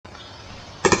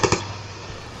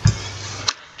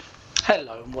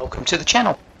Hello and welcome to the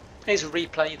channel. Here's a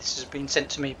replay. This has been sent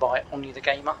to me by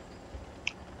Onnithegamer.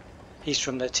 He's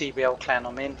from the TBL clan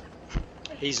I'm in.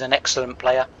 He's an excellent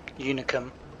player,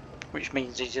 unicum, which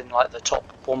means he's in like the top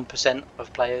 1%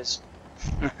 of players.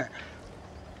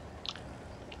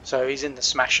 So he's in the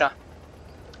Smasher.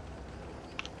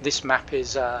 This map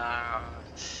is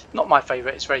not my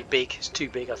favourite. It's very big. It's too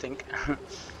big, I think,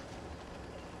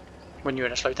 when you're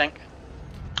in a slow tank.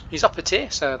 He's up a tier,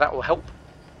 so that will help.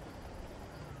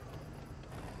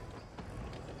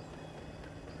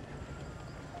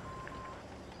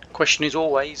 Question is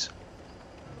always,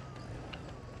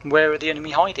 where are the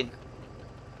enemy hiding?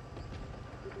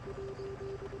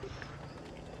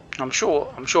 I'm sure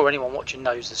anyone watching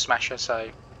knows the Smasher, so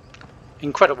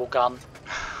incredible gun.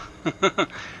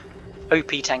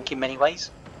 OP tank in many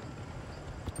ways.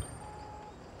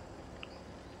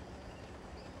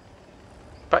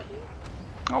 But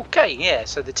okay, yeah,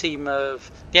 so the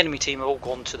enemy team have all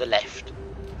gone to the left.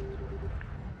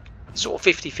 Sort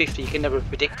of 50-50, you can never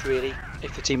predict really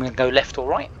if the team are going to go left or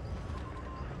right.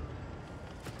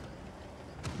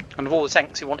 And of all the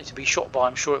tanks he wanted to be shot by,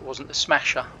 I'm sure it wasn't the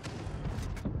Smasher.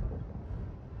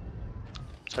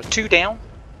 So 2 down.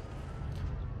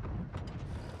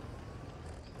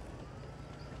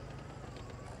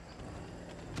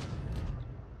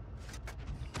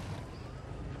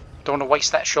 Don't want to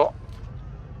waste that shot.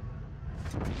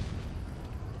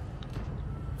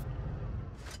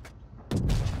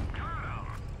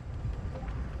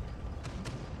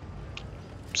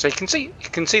 So you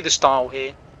can see the style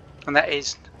here, and that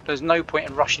is there's no point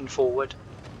in rushing forward,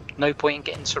 no point in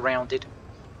getting surrounded.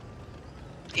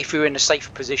 If you're in a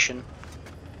safe position,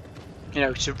 you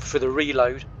know, for the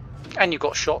reload, and you've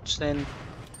got shots, then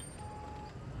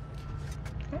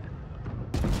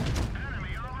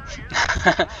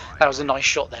that was a nice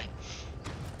shot there.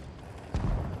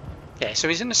 Yeah, so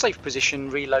he's in a safe position,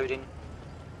 reloading.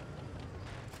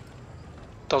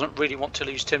 Doesn't really want to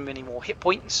lose too many more hit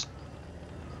points.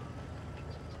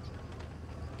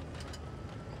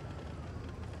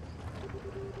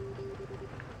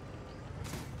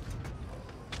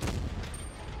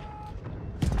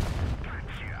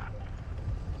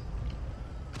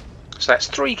 So that's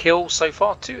 3 kills so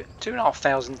far,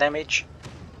 2,500 damage.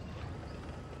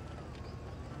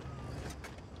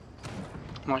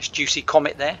 Nice juicy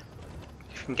comet there.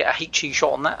 If you can get a HE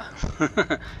shot on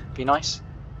that, be nice.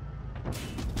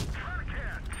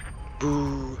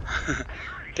 Boo!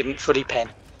 Didn't fully pen.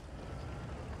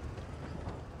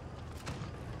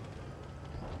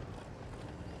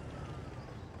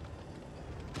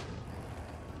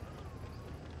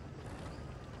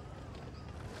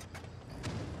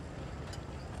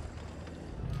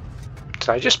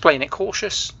 So just playing it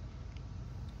cautious.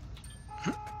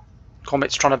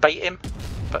 Comet's trying to bait him,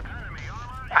 but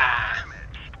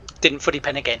didn't fully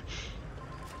pen again.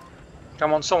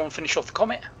 Come on, someone finish off the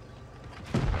Comet.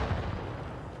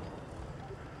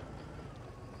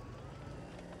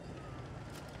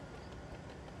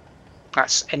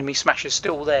 That's enemy Smasher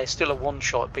still there, still a one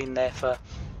shot, been there for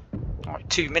like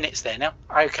 2 minutes there now.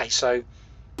 Okay, so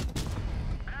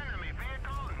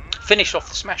finish off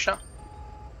the Smasher.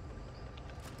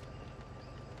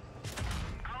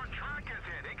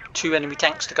 2 enemy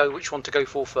tanks to go, which one to go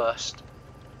for first?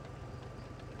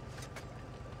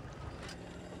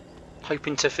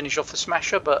 Hoping to finish off the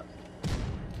Smasher, but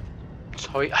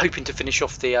sorry, hoping to finish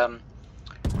off the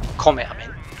Comet, I mean.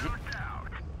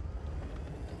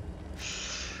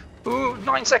 Ooh,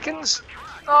 9 seconds!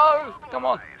 No, come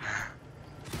on!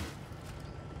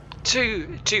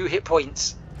 2 hit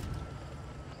points.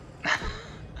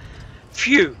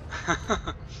 Phew!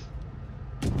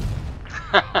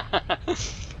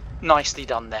 Nicely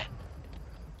done there.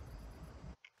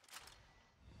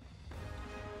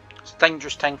 It's a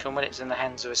dangerous tank, and when it's in the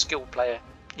hands of a skilled player,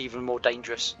 even more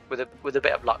dangerous. With a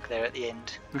bit of luck there at the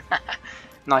end.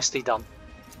 Nicely done.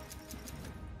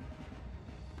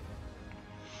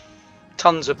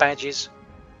 Tons of badges.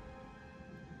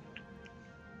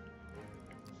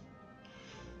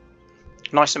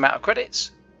 Nice amount of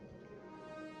credits.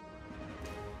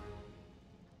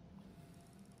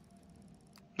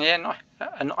 Yeah,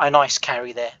 a nice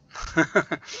carry there.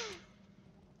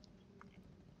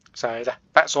 So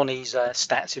that's on his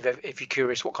stats if you're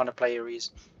curious what kind of player he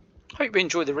is. Hope you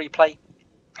enjoy the replay.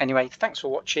 Anyway, thanks for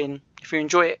watching. If you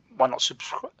enjoy it, why not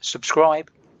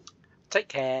subscribe? Take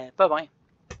care. Bye bye.